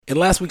In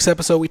last week's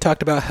episode, we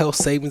talked about health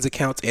savings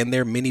accounts and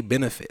their many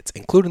benefits,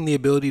 including the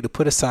ability to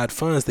put aside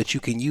funds that you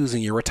can use in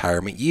your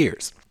retirement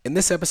years. In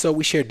this episode,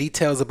 we share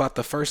details about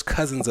the first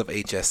cousins of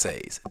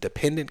HSAs,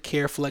 dependent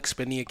care flex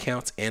spending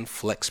accounts and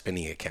flex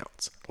spending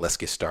accounts. Let's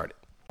get started.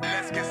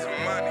 Let's get some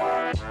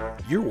money.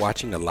 You're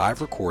watching a live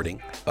recording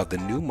of the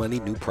New Money,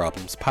 New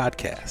Problems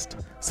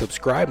podcast.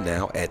 Subscribe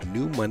now at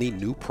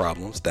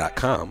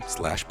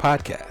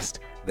newmoneynewproblems.com/podcast.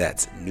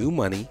 That's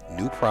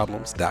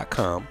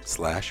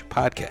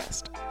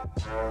newmoneynewproblems.com/podcast.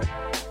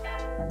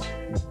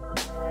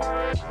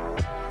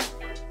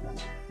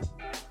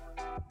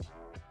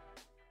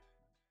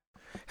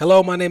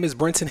 Hello, my name is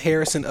Brenton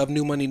Harrison of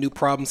New Money, New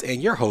Problems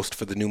and your host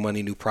for the New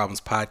Money, New Problems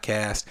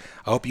podcast.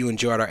 I hope you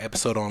enjoyed our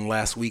episode on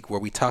last week where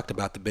we talked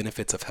about the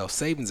benefits of health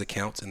savings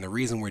accounts, and the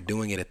reason we're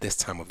doing it at this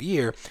time of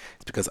year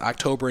is because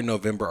October and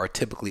November are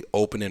typically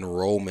open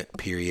enrollment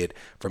period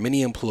for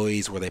many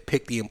employees where they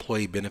pick the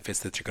employee benefits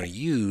that you're going to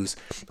use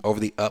over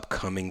the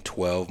upcoming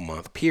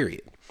 12-month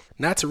period.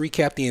 Not to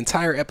recap the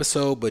entire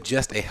episode, but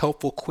just a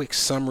helpful quick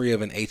summary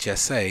of an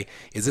HSA.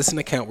 Is this an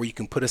account where you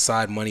can put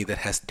aside money that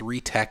has three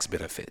tax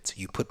benefits?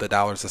 You put the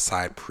dollars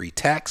aside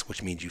pre-tax,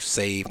 which means you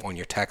save on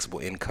your taxable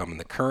income in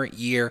the current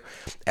year.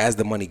 As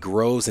the money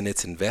grows and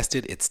it's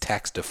invested, it's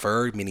tax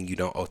deferred, meaning you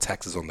don't owe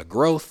taxes on the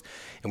growth.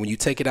 And when you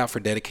take it out for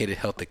dedicated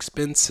health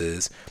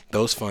expenses,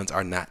 those funds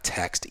are not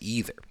taxed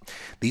either.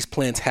 These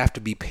plans have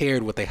to be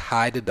paired with a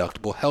high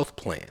deductible health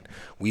plan.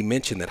 We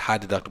mentioned that high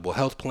deductible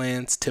health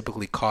plans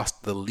typically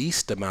cost the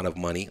least amount of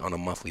money on a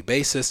monthly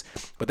basis,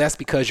 but that's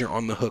because you're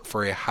on the hook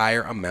for a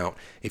higher amount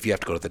if you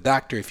have to go to the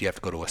doctor, if you have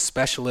to go to a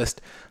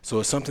specialist. So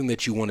it's something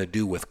that you want to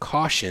do with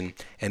caution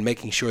and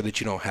making sure that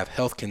you don't have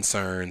health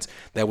concerns.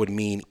 That would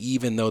mean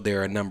even though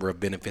there are a number of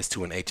benefits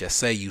to an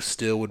HSA, you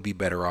still would be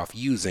better off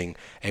using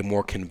a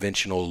more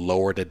conventional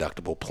lower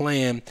deductible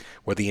plan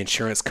where the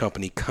insurance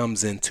company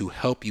comes in to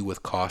help you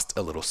with costs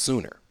a little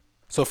sooner.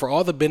 So for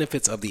all the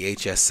benefits of the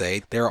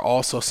HSA, there are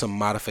also some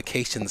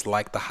modifications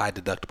like the high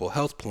deductible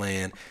health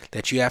plan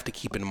that you have to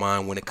keep in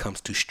mind when it comes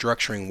to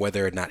structuring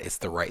whether or not it's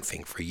the right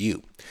thing for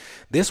you.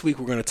 This week,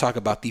 we're going to talk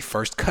about the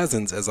first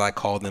cousins, as I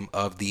call them,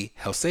 of the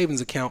health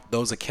savings account.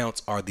 Those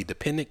accounts are the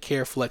dependent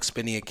care flex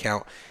spending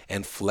account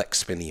and flex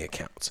spending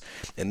accounts.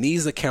 And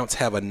these accounts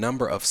have a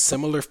number of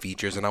similar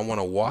features, and I want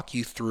to walk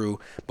you through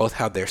both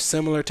how they're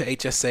similar to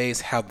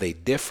HSAs, how they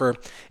differ,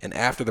 and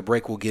after the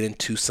break, we'll get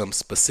into some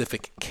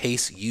specific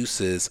case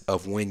uses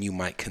of when you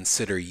might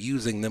consider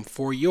using them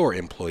for your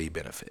employee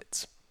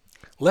benefits.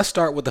 Let's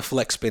start with the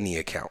flex spending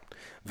account.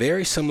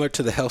 Very similar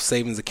to the health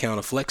savings account,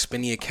 a flex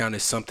spending account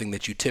is something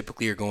that you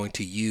typically are going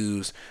to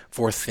use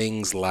for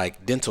things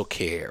like dental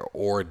care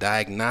or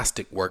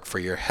diagnostic work for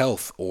your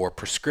health or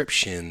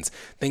prescriptions,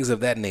 things of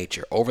that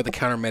nature,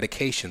 over-the-counter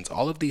medications.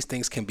 All of these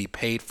things can be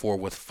paid for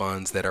with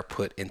funds that are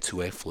put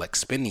into a flex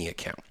spending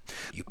account.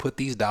 You put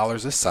these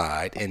dollars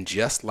aside, and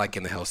just like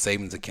in the health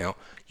savings account,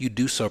 you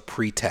do so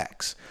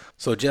pre-tax.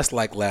 So just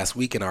like last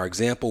week in our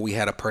example, we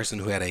had a person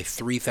who had a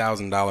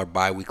 $3,000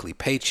 biweekly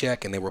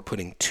paycheck and they were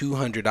putting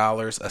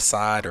 $200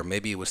 aside, or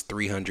maybe it was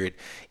 $300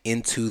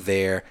 into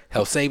their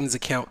health savings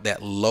account.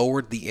 That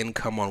lowered the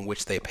income on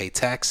which they pay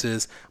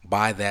taxes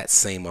by that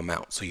same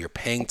amount. So you're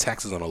paying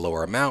taxes on a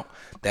lower amount.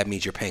 That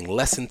means you're paying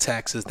less in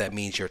taxes. That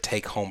means your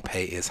take-home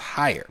pay is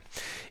higher.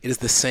 It is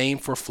the same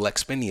for flex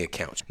spending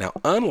accounts. Now,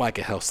 unlike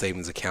a health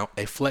savings account,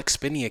 a flex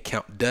spending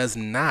account does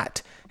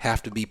not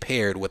have to be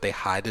paired with a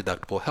high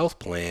deductible health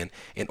plan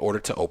in order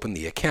to open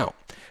the account.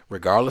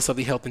 Regardless of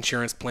the health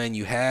insurance plan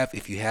you have,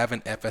 if you have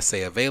an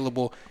FSA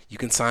available, you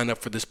can sign up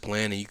for this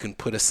plan and you can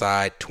put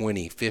aside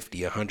 $20,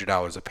 $50,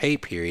 $100 a pay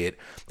period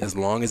as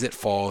long as it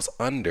falls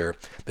under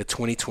the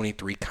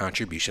 2023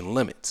 contribution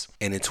limits.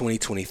 And in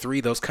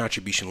 2023, those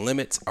contribution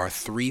limits are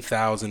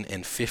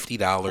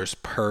 $3,050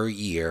 per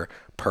year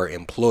per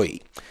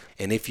employee.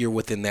 And if you're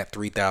within that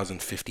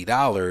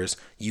 $3,050,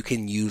 you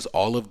can use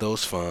all of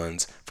those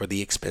funds for the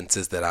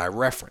expenses that I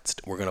referenced.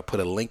 We're going to put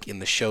a link in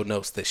the show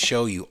notes that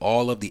show you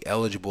all of the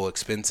eligible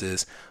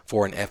expenses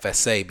for an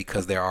FSA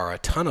because there are a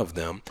ton of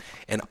them.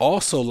 And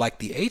also, like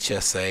the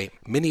HSA,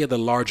 many of the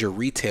larger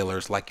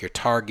retailers like your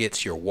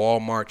Targets, your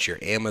Walmarts, your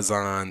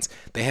Amazons,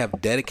 they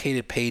have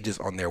dedicated pages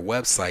on their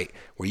website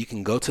where you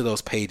can go to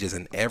those pages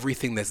and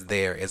everything that's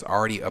there is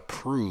already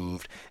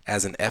approved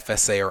as an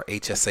FSA or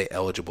HSA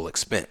eligible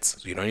expense.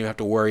 So you don't even have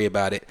to worry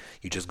about it.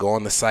 You just go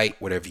on the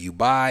site. Whatever you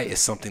buy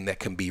is something that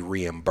can be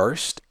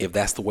reimbursed. If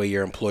that's the way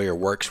your employer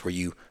works, where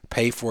you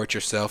pay for it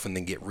yourself and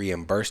then get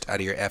reimbursed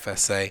out of your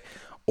FSA.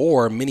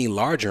 Or many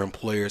larger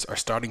employers are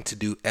starting to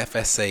do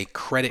FSA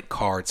credit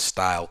card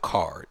style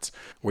cards,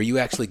 where you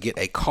actually get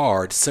a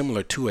card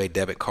similar to a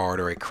debit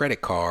card or a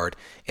credit card,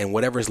 and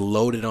whatever's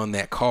loaded on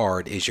that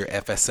card is your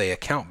FSA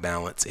account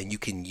balance, and you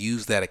can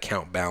use that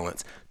account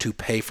balance to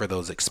pay for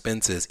those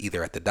expenses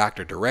either at the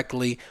doctor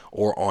directly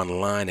or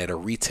online at a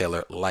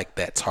retailer like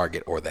that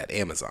Target or that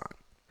Amazon.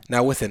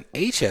 Now with an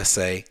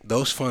HSA,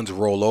 those funds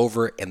roll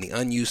over and the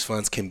unused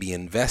funds can be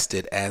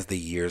invested as the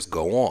years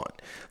go on.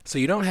 So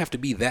you don't have to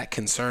be that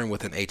concerned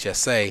with an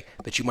HSA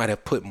that you might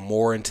have put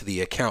more into the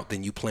account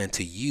than you plan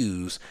to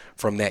use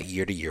from that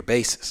year-to-year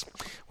basis.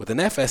 With an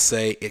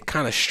FSA, it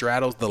kind of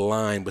straddles the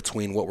line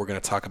between what we're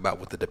going to talk about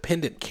with the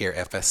dependent care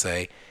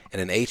FSA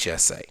and an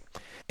HSA.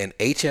 An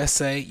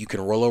HSA, you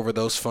can roll over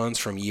those funds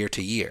from year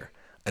to year.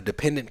 A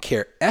dependent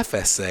care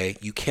FSA,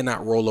 you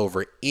cannot roll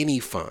over any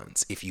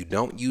funds. If you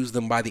don't use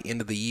them by the end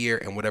of the year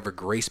and whatever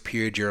grace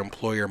period your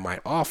employer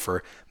might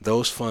offer,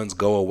 those funds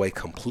go away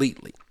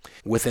completely.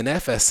 With an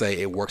FSA,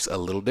 it works a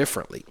little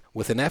differently.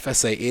 With an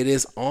FSA, it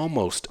is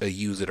almost a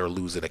use it or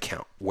lose it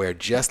account, where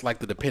just like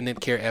the dependent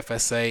care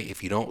FSA,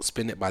 if you don't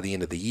spend it by the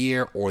end of the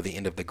year or the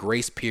end of the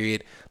grace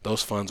period,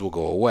 those funds will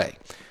go away.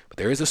 But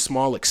there is a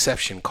small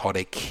exception called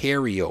a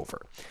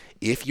carryover.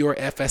 If your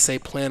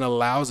FSA plan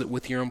allows it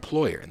with your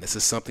employer, and this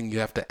is something you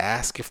have to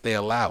ask if they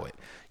allow it,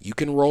 you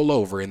can roll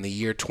over in the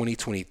year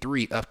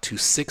 2023 up to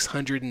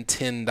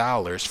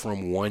 $610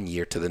 from one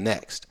year to the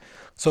next.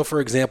 So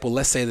for example,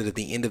 let's say that at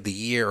the end of the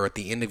year or at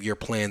the end of your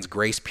plan's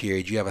grace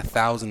period, you have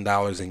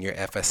 $1,000 in your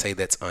FSA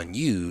that's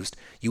unused.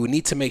 You would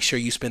need to make sure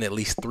you spend at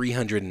least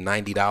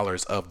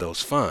 $390 of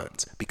those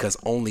funds because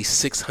only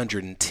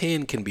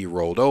 $610 can be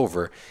rolled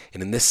over.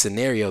 And in this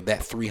scenario, that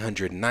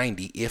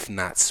 $390, if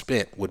not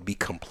spent, would be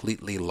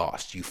completely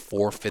lost. You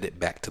forfeit it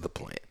back to the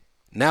plan.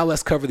 Now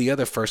let's cover the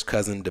other first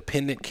cousin,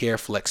 dependent care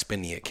flex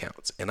spending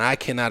accounts. And I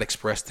cannot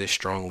express this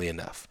strongly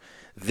enough.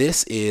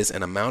 This is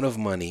an amount of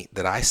money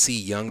that I see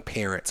young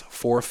parents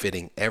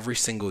forfeiting every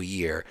single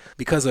year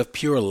because of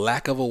pure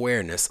lack of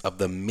awareness of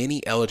the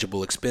many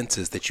eligible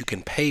expenses that you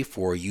can pay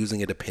for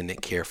using a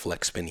dependent care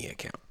flex spending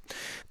account.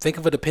 Think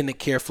of a dependent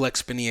care flex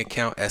spending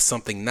account as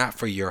something not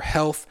for your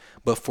health,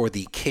 but for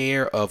the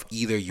care of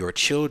either your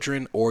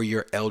children or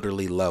your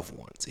elderly loved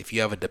ones. If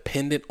you have a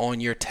dependent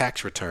on your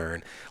tax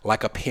return,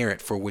 like a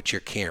parent for which you're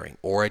caring,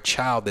 or a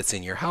child that's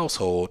in your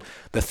household,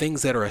 the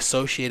things that are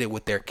associated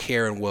with their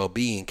care and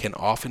well-being can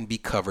often be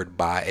covered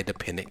by a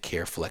dependent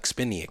care flex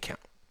spending account.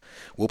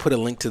 We'll put a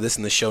link to this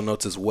in the show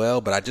notes as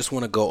well, but I just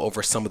want to go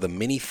over some of the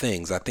many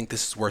things. I think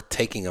this is worth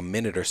taking a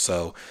minute or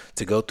so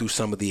to go through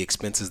some of the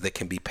expenses that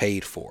can be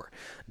paid for.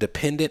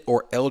 Dependent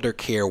or elder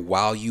care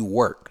while you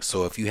work.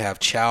 So if you have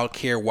child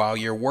care while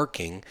you're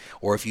working,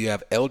 or if you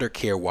have elder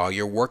care while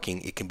you're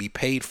working, it can be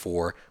paid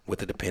for with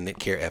the dependent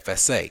care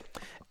FSA.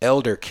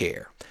 Elder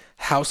care,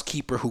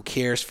 housekeeper who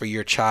cares for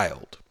your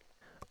child,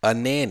 a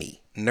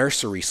nanny,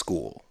 nursery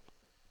school,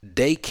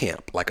 day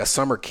camp like a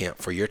summer camp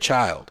for your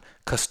child,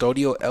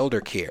 custodial elder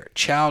care,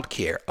 child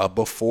care, a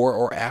before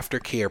or after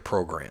care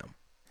program,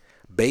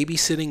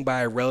 babysitting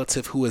by a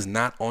relative who is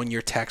not on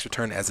your tax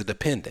return as a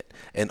dependent,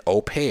 an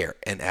au pair,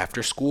 an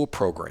after school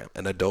program,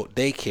 an adult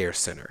daycare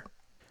center.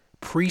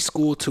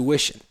 Preschool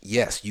tuition.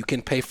 Yes, you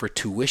can pay for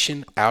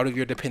tuition out of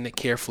your dependent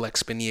care flex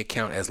spending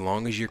account as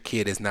long as your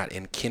kid is not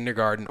in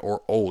kindergarten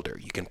or older.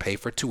 You can pay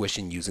for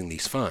tuition using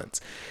these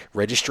funds.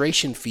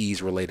 Registration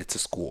fees related to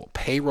school.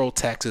 Payroll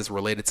taxes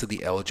related to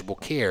the eligible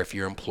care if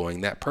you're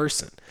employing that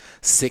person.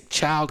 Sick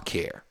child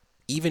care.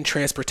 Even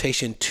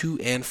transportation to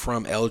and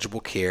from eligible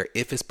care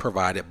if it's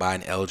provided by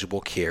an eligible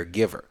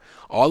caregiver.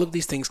 All of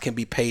these things can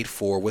be paid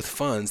for with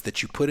funds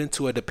that you put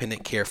into a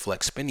dependent care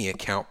flex spending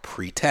account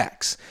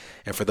pre-tax.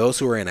 And for those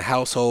who are in a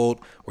household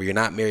where you're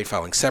not married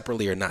filing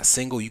separately or not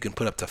single, you can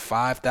put up to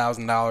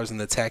 $5,000 in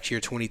the tax year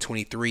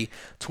 2023,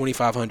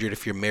 $2,500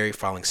 if you're married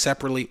filing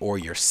separately or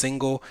you're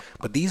single.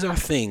 But these are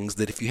things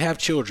that if you have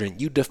children,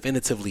 you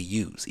definitively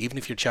use. Even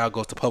if your child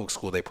goes to public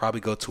school, they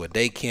probably go to a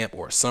day camp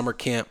or a summer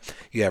camp.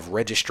 You have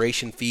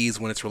registration fees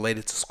when it's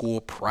related to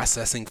school,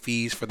 processing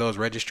fees for those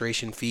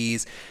registration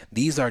fees.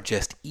 These are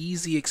just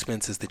easy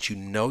expenses that you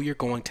know you're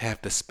going to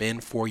have to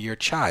spend for your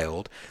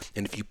child.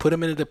 And if you put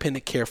them in a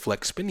dependent care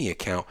flex spending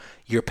account,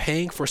 you're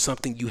paying for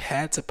something you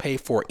had to pay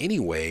for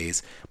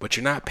anyways, but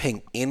you're not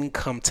paying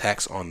income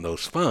tax on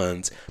those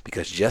funds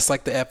because just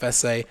like the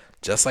FSA,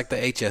 just like the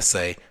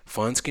HSA,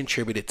 funds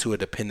contributed to a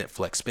dependent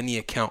flex spending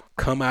account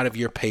come out of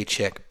your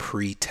paycheck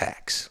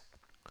pre-tax.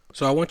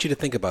 So I want you to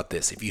think about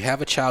this. If you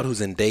have a child who's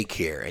in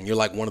daycare and you're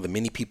like one of the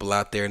many people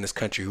out there in this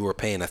country who are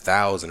paying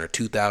 $1,000 or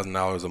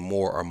 $2,000 or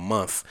more a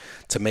month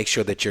to make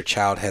sure that your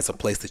child has a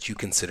place that you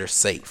consider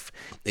safe.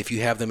 If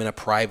you have them in a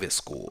private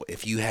school,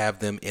 if you have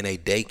them in a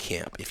day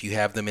camp, if you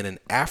have them in an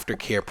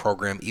aftercare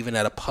program, even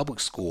at a public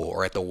school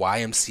or at the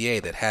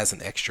YMCA that has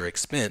an extra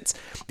expense,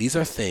 these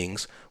are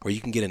things where you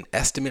can get an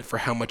estimate for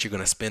how much you're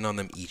going to spend on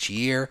them each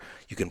year.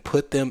 You can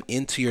put them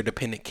into your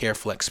dependent care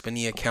flex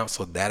spending account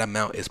so that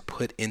amount is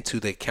put into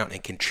the account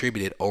and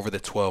contributed over the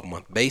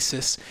 12-month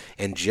basis.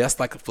 And just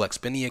like a flex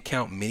spending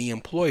account, many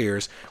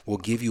employers will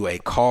give you a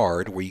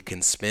card where you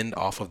can spend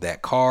off of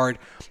that card,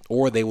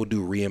 or they will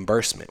do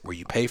reimbursement where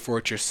you pay for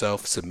it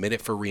yourself, submit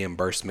it for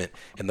reimbursement,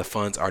 and the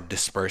funds are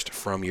dispersed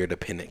from your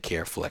dependent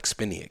care flex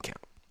spending account.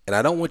 And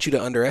I don't want you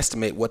to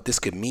underestimate what this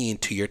could mean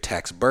to your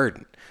tax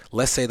burden.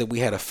 Let's say that we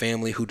had a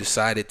family who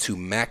decided to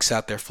max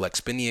out their flex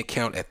spending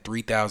account at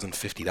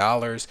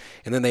 $3,050,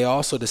 and then they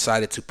also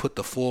decided to put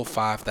the full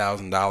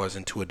 $5,000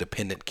 into a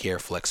dependent care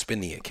flex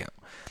spending account.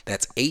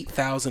 That's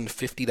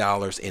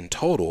 $8,050 in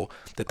total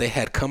that they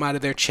had come out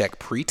of their check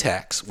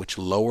pre-tax, which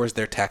lowers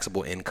their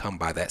taxable income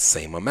by that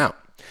same amount.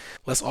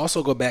 Let's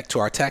also go back to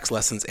our tax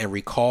lessons and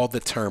recall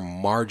the term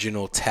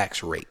marginal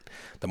tax rate.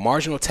 The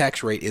marginal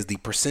tax rate is the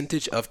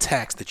percentage of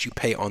tax that you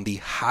pay on the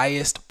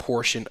highest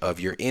portion of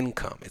your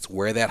income. It's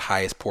where that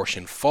highest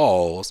portion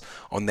falls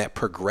on that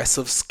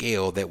progressive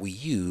scale that we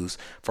use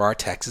for our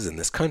taxes in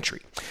this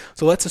country.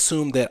 So let's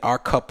assume that our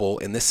couple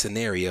in this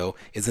scenario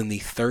is in the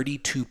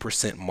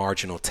 32%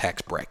 marginal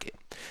tax bracket.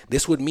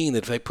 This would mean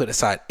that if they put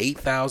aside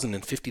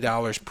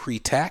 $8,050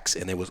 pre-tax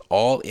and it was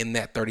all in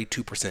that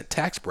 32%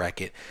 tax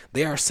bracket,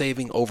 they are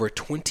saving over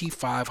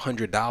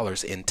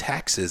 $2,500 in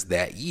taxes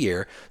that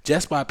year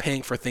just by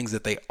paying for things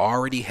that they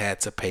already had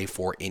to pay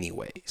for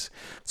anyways.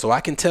 So I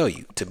can tell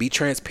you, to be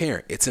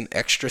transparent, it's an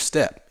extra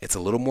step. It's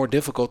a little more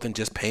difficult than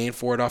just paying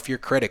for it off your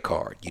credit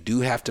card. You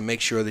do have to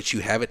make sure that you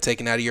have it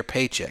taken out of your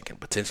paycheck and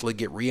potentially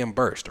get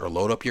reimbursed or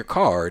load up your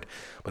card.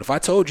 But if I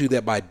told you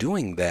that by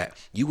doing that,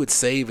 you would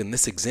save in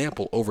this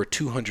example over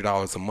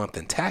 $200 a month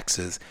in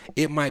taxes,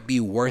 it might be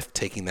worth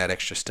taking that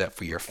extra step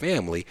for your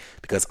family,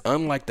 because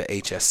unlike the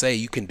HSA,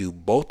 you can do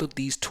both of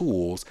these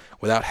tools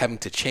without having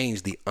to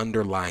change the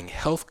underlying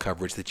health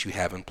coverage that you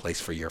have in place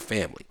for your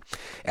family.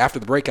 After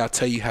the break, I'll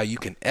tell you how you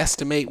can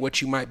estimate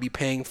what you might be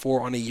paying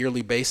for on a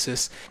yearly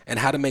basis and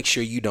how to make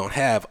sure you don't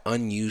have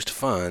unused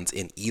funds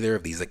in either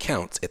of these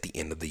accounts at the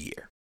end of the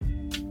year.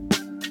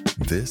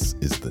 This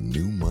is the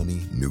New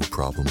Money, New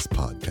Problems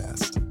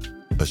podcast,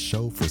 a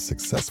show for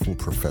successful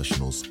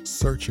professionals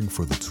searching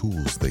for the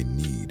tools they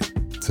need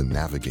to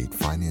navigate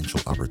financial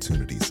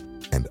opportunities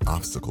and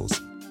obstacles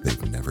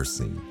they've never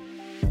seen.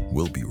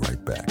 We'll be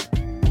right back.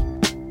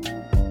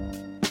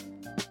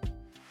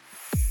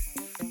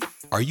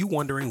 Are you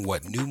wondering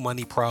what new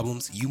money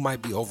problems you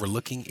might be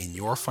overlooking in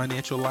your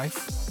financial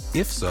life?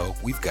 If so,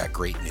 we've got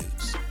great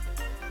news.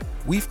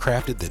 We've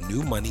crafted the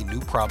New Money,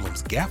 New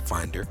Problems Gap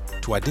Finder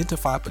to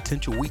identify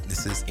potential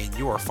weaknesses in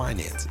your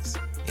finances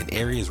in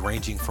areas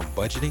ranging from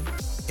budgeting,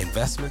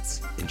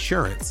 investments,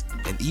 insurance,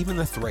 and even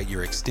the threat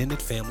your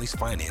extended family's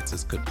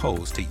finances could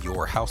pose to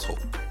your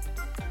household.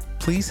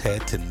 Please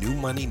head to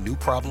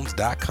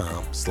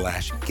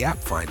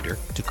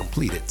newmoneynewproblems.com/gapfinder to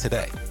complete it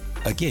today.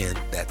 Again,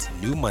 that's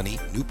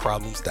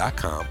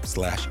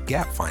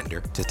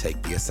newmoneynewproblems.com/gapfinder to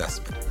take the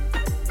assessment.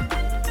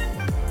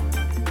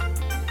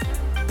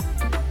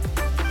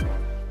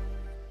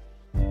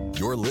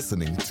 You're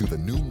listening to the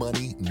New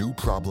Money, New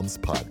Problems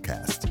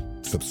podcast.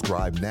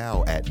 Subscribe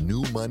now at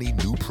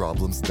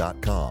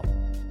newmoneynewproblems.com.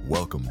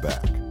 Welcome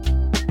back.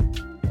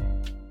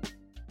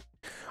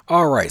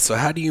 All right, so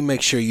how do you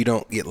make sure you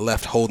don't get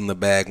left holding the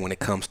bag when it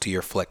comes to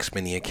your flex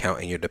spending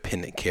account and your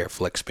dependent care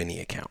flex spending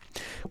account?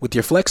 With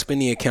your flex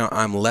spending account,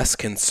 I'm less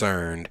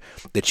concerned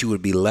that you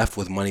would be left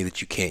with money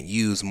that you can't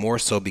use, more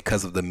so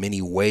because of the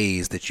many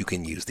ways that you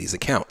can use these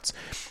accounts.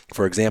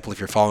 For example, if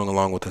you're following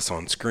along with us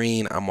on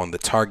screen, I'm on the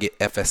Target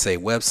FSA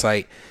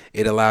website.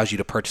 It allows you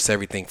to purchase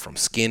everything from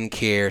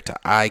skincare to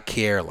eye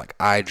care, like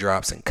eye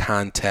drops and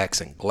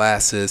contacts and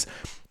glasses,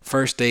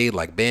 first aid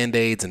like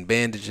band-aids and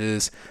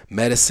bandages,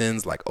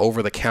 medicines like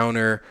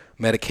over-the-counter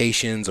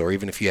medications, or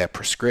even if you have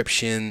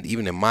prescription.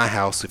 Even in my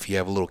house, if you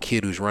have a little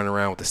kid who's running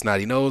around with a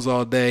snotty nose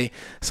all day,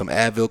 some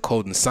Advil,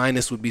 cold and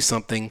sinus would be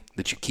something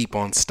that you keep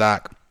on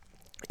stock.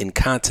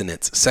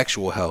 Incontinence,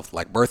 sexual health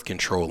like birth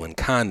control and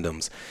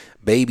condoms,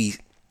 baby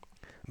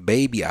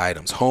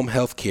items, home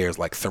health cares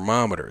like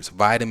thermometers,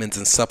 vitamins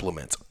and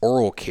supplements,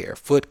 oral care,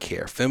 foot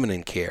care,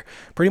 feminine care,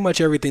 pretty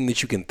much everything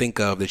that you can think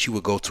of that you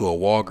would go to a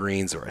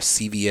Walgreens or a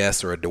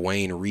CVS or a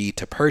Dwayne Reed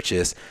to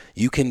purchase,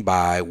 you can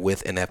buy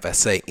with an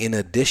FSA, in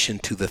addition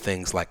to the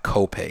things like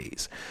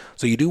copays.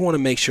 So you do want to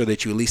make sure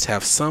that you at least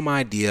have some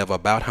idea of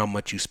about how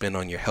much you spend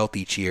on your health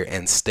each year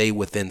and stay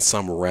within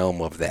some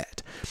realm of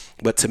that.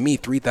 But to me,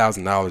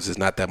 $3,000 is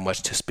not that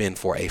much to spend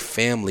for a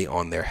family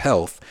on their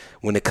health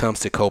when it comes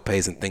to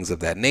copays and things of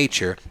that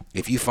nature.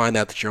 If you find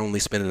out that you're only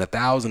spending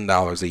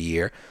 $1,000 a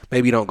year,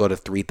 maybe you don't go to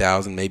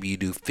 $3,000, maybe you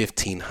do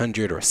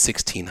 $1,500 or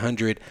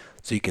 $1,600,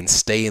 so you can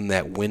stay in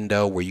that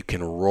window where you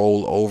can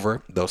roll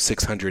over those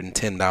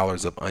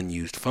 $610 of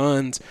unused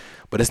funds.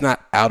 But it's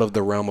not out of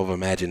the realm of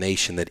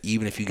imagination that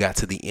even if you got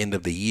to the end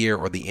of the year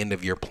or the end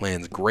of your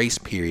plan's grace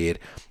period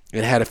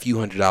and had a few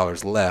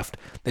 $100s left,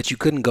 that you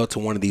couldn't go to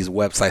one of these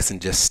websites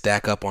and just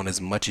stack up on as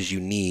much as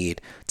you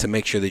need to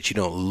make sure that you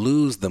don't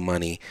lose the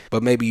money,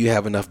 but maybe you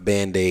have enough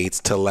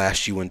band-aids to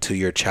last you until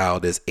your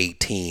child is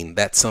 18.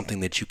 That's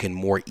something that you can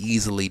more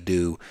easily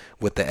do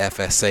with the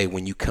FSA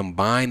when you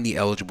combine the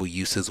eligible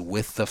uses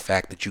with the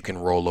fact that you can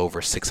roll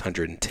over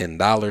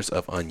 $610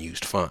 of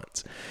unused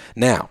funds.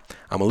 Now,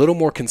 I'm a little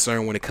more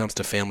concerned when it comes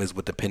to families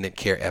with dependent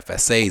care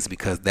FSAs,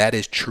 because that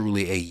is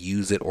truly a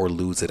use it or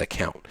lose it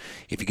account.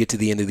 If you get to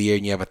the end of the the year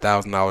and you have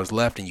 $1,000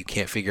 left and you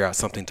can't figure out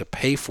something to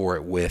pay for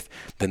it with,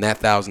 then that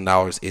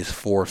 $1,000 is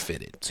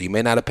forfeited. So you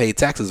may not have paid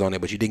taxes on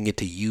it, but you didn't get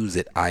to use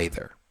it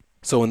either.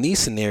 So in these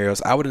scenarios,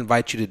 I would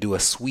invite you to do a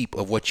sweep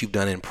of what you've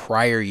done in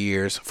prior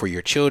years for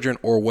your children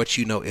or what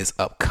you know is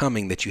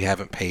upcoming that you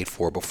haven't paid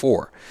for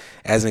before.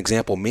 As an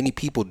example, many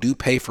people do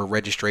pay for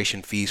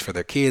registration fees for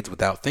their kids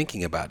without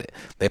thinking about it.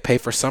 They pay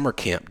for summer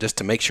camp just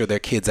to make sure their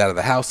kid's out of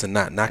the house and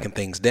not knocking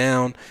things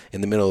down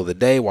in the middle of the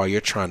day while you're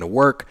trying to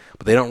work,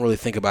 but they don't really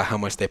think about how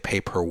much they pay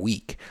per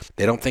week.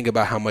 They don't think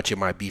about how much it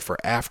might be for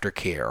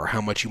aftercare or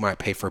how much you might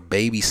pay for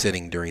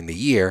babysitting during the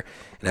year.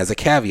 And as a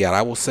caveat,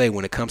 I will say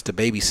when it comes to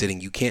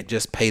babysitting, you can't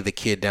just pay the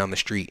kid down the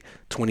street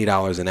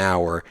 $20 an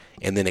hour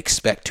and then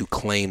expect to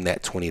claim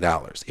that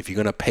 $20. If you're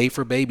going to pay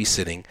for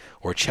babysitting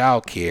or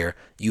childcare,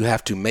 you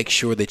have to make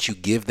sure that you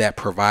give that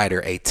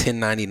provider a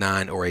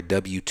 1099 or a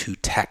W-2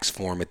 tax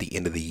form at the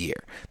end of the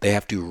year. They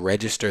have to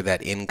register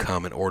that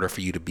income in order for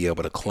you to be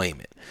able to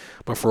claim it.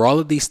 But for all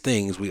of these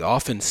things, we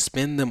often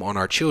spend them on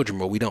our children,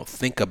 but we don't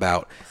think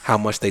about how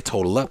much they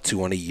total up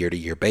to on a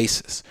year-to-year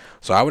basis.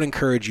 So I would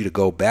encourage you to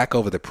go back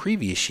over the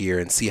previous year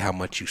and see how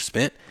much you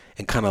spent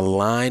and kind of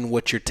line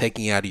what you're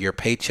taking out of your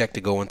paycheck to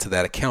go into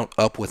that account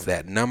up with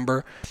that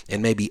number,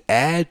 and maybe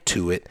add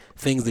to it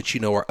things that you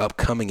know are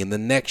upcoming in the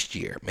next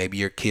year. Maybe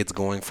your kid's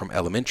going from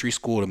elementary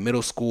school to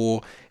middle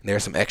school, and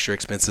there's some extra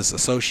expenses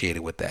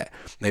associated with that.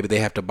 Maybe they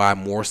have to buy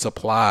more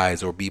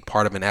supplies or be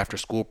part of an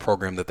after-school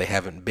program that they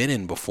haven't been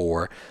in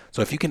before.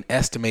 So if you can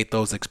estimate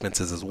those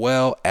expenses as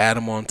well, add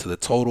them on to the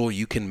total,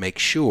 you can make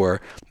sure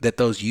that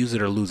those use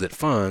it or lose it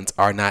funds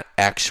are not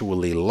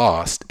actually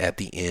lost at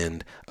the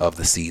end of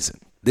the season.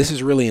 This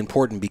is really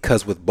important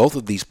because with both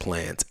of these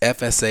plans,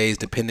 FSAs,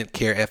 dependent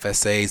care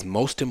FSAs,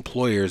 most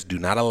employers do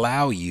not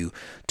allow you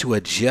to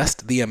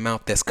adjust the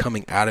amount that's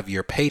coming out of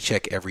your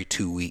paycheck every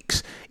 2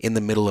 weeks in the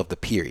middle of the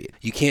period.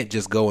 You can't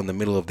just go in the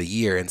middle of the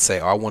year and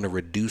say, I want to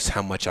reduce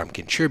how much I'm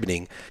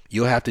contributing.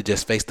 You'll have to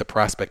just face the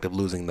prospect of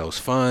losing those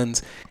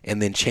funds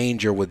and then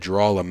change your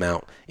withdrawal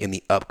amount in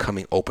the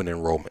upcoming open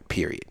enrollment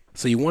period.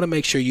 So you want to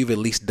make sure you've at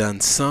least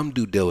done some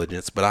due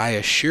diligence, but I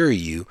assure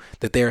you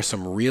that there are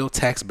some real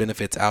tax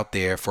benefits out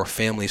there for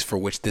families for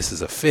which this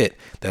is a fit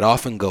that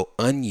often go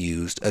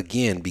unused,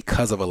 again,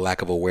 because of a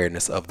lack of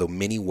awareness of the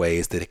many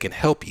ways that it can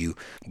help you,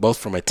 both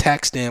from a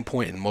tax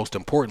standpoint and most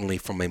importantly,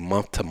 from a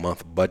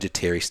month-to-month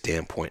budgetary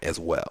standpoint as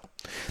well.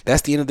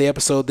 That's the end of the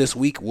episode this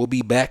week. We'll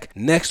be back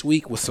next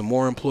week with some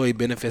more employee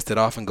benefits that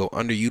often go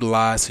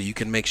underutilized, so you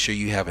can make sure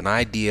you have an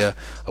idea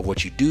of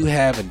what you do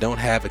have and don't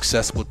have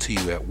accessible to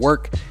you at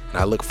work. And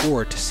I look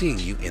forward to seeing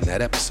you in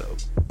that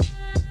episode.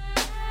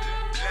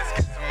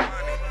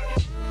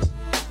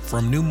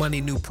 From New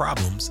Money, New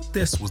Problems,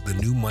 this was the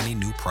New Money,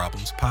 New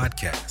Problems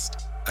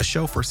podcast, a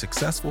show for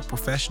successful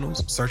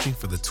professionals searching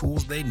for the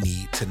tools they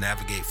need to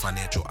navigate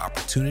financial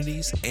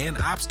opportunities and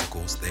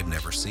obstacles they've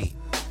never seen.